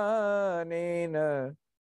pradhanena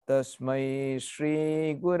tasmai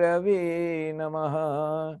shri gurave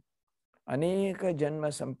namaha. Aneka janma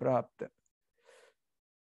samprapta.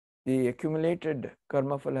 The accumulated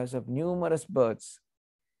karma phalas of numerous births,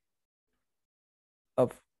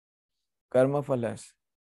 of karma phalas,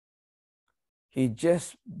 he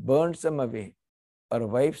just burns them away or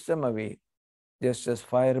wipes them away just as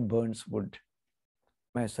fire burns wood.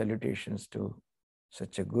 My salutations to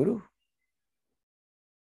such a Guru.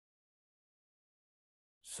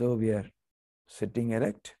 So we are sitting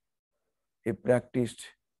erect. We practiced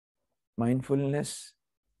mindfulness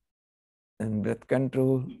and breath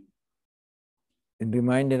control and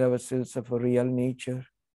reminded ourselves of our real nature,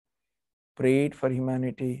 prayed for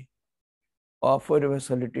humanity, offered our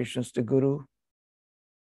salutations to Guru.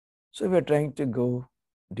 So we are trying to go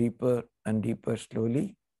deeper and deeper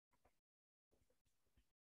slowly.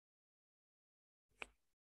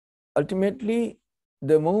 Ultimately,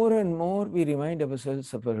 the more and more we remind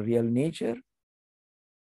ourselves of our real nature,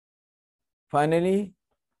 finally,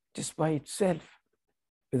 just by itself,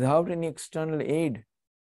 without any external aid,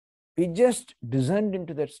 we just descend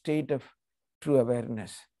into that state of true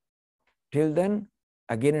awareness. Till then,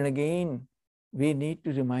 again and again, we need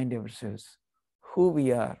to remind ourselves who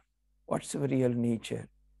we are, what's our real nature,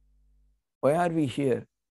 why are we here,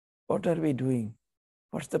 what are we doing,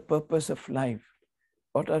 what's the purpose of life,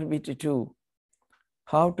 what are we to do,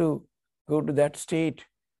 how to go to that state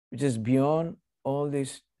which is beyond all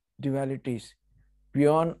these dualities,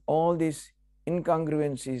 beyond all these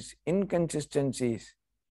incongruencies, inconsistencies,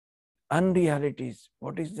 unrealities.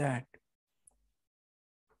 What is that?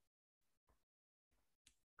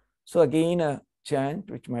 So again, a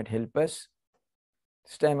chant which might help us.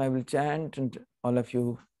 This time I will chant and all of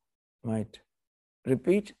you might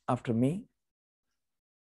repeat after me.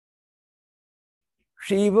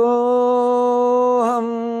 Shivoham,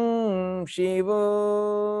 Shivoham,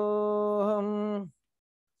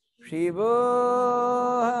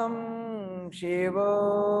 Shivoham,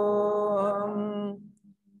 Shivoham,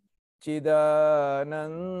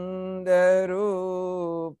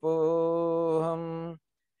 Chidanandarupoham,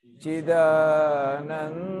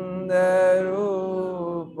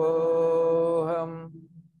 Chidanandarupoham.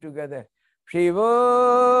 Together.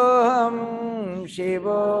 Shivoham,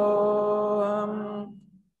 Shivoham,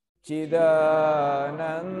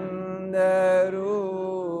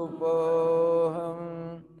 Chidanandarupoham,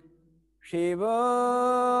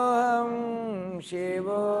 Shivoham,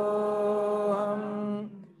 Shivoham,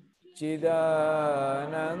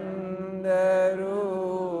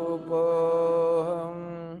 Chidanandarupoham,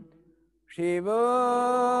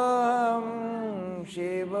 Shivoham,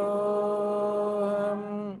 Shivoham,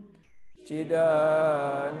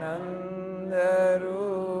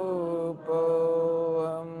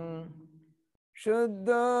 Chidanandarupoham,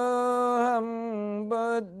 Shuddham,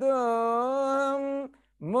 Buddham,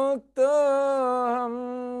 Muktoham,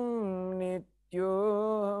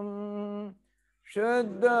 Nityoham,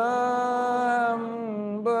 Shuddham,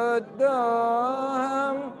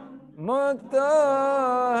 Buddham,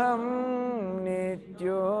 Muktoham,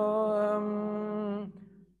 Nityoham,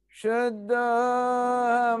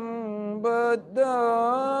 Shuddham,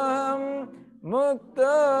 Buddham,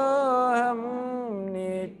 Muktoham,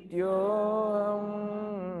 Nityoham,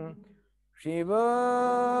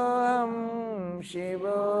 Shivoham,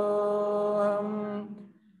 Shivoham,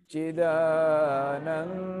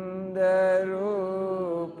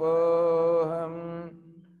 Chidanandarupoham,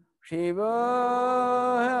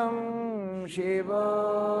 Shivoham,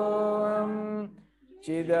 Shivoham,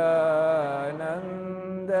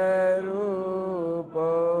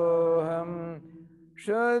 Chidanandarupoham,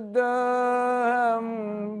 Shuddham,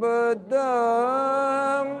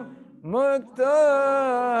 Buddham,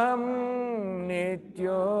 Muktoham,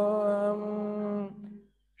 Nityoham,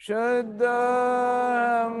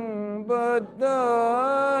 Shuddham,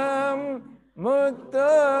 Buddham,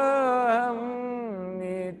 Muktoham,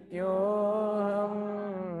 Nityoham,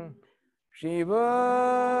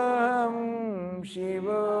 Shivoham,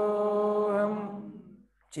 Shivoham,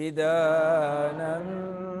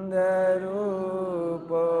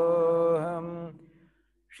 Chidanandarupoham,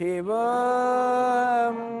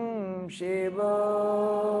 Shivoham,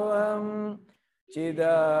 Shivoham,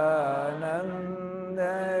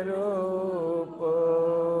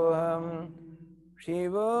 Chidanandarupoham,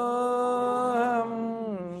 Shivoham,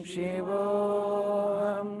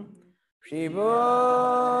 Shivoham,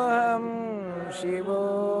 Shivoham,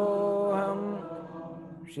 Shivoham,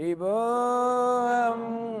 Shivoham,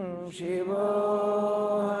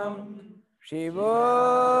 Shivoham,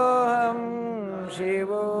 Shivoham,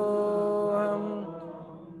 Shivoham,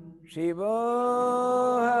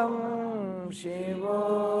 Shivoham,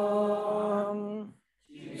 Shivoham,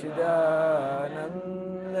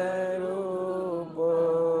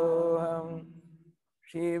 Chidanandarupoham,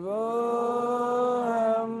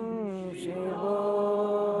 Shivoham,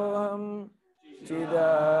 Shivoham,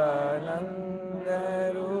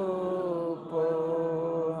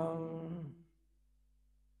 Chidanandarupoham,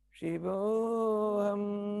 Shivoham,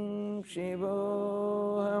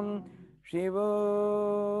 Shivoham,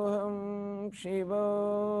 Shivoham,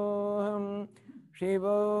 Shivoham,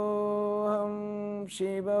 Shivoham,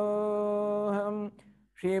 Shivoham,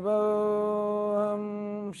 Shivoham, Shivoham,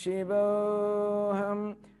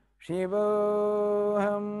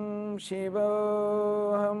 Shivoham,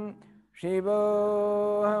 Shivoham,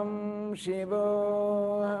 Shivoham,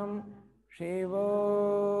 Shivoham,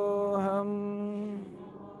 Shivoham.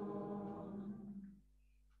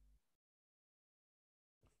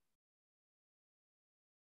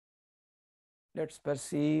 Let's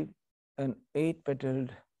perceive an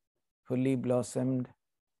 8-petaled, fully blossomed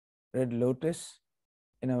red lotus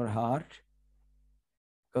in our heart,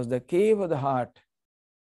 because the cave of the heart,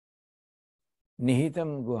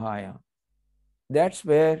 Nihitam Guhaya, that's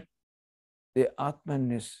where the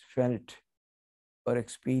Atman is felt or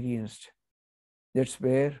experienced. That's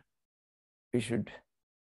where we should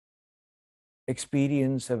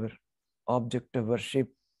experience our object of worship,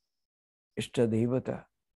 Ishtadevata.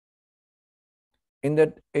 In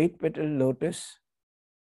that 8-petaled lotus,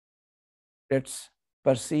 let's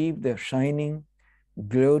perceive the shining,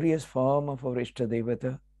 glorious form of our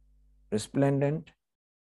Ishtadevata, resplendent,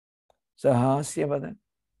 Sahasyavadan,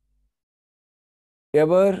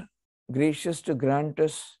 ever gracious to grant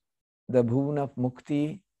us the boon of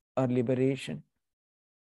mukti or liberation.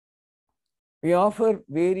 We offer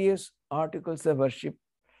various articles of worship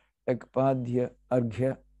like Padya,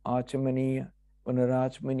 Arghya, Achamaniya,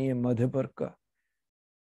 Punarachmaniya, Madhaparka,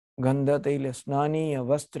 Gandha Taila, Snaniya,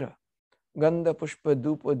 Vastra, Gandha Pushpa,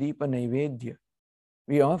 Dupa, Deepa, Naivedya.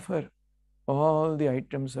 We offer all the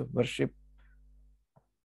items of worship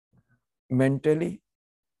mentally.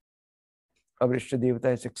 Our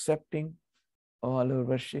Ishtadevata is accepting all our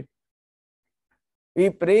worship. We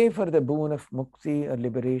pray for the boon of mukti or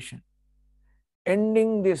liberation,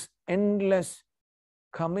 ending this endless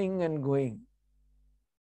coming and going,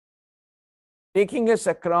 taking us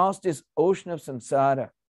across this ocean of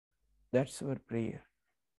samsara. That's our prayer.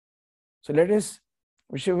 So let us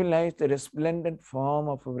Visualize the resplendent form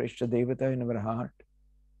of our Ishtadevata in our heart,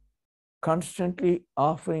 constantly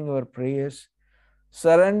offering our prayers,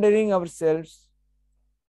 surrendering ourselves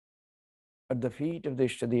at the feet of the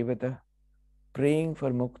Ishtadevata, praying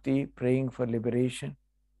for mukti, praying for liberation.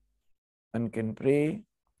 One can pray,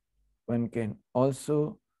 one can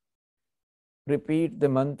also repeat the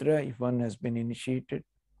mantra if one has been initiated.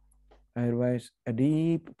 Otherwise, a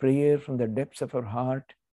deep prayer from the depths of our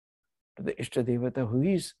heart to the Ishtadevata who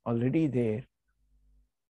is already there.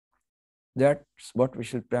 That's what we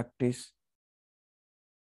shall practice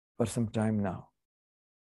for some time now.